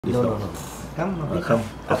No. Come. Come.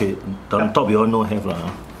 Okay, on top you all know have lah.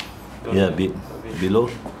 Yeah, below.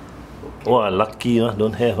 Oh, lucky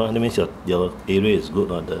don't have That means your area is good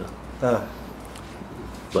the.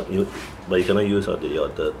 But you cannot use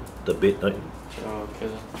the bed, right? Okay.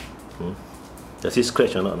 Does it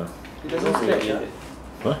scratch or not? It doesn't scratch.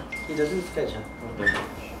 Huh? It doesn't scratch.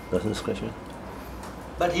 Doesn't scratch.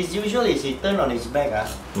 But his usual is he turn on his back.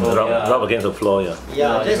 Rub against the floor,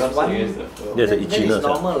 Yeah, just one. There's an That is itchiness.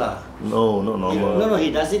 normal No, not normal. No,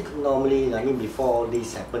 he does it normally. I mean, before all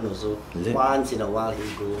this happened also. Is it? Once in a while he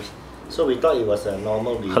goes. So we thought it was a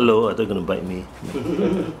normal behavior. Hello, I thought you're gonna bite me.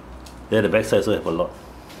 The backside also have a lot.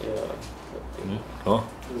 Yeah.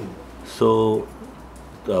 So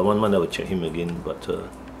 1 month I will check him again, but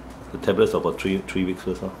the tablets are about 3 weeks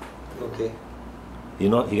first. Okay. He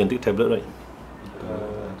can take tablet, right?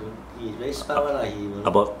 He's very smart. He will.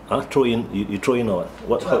 About throw in, you throw in or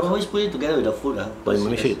what? I always put it together with the food. But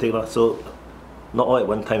make sure you take so not all at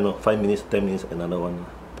one time, 5 minutes, 10 minutes, another one.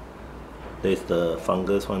 There's the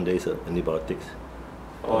fungus one, there's antibiotics.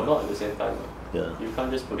 Oh, not at the same time. Yeah. You can't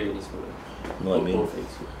just put it in his food. No, I mean both in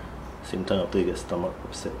his food. same time after you get stomach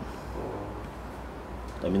upset.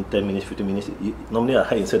 I mean 10 minutes, 15 minutes. Normally I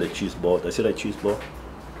hide inside the cheese ball. Does he like cheese ball?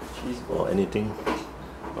 Cheese ball? Or anything?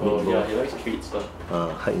 Oh yeah, he likes treats.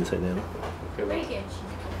 Hide inside there. Okay. Where you get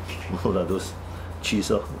cheese? No, those cheese.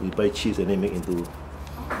 You buy cheese and then make into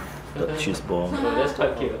the cheese ball. Oh, that's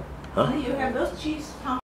quite cute. Huh? You have those cheese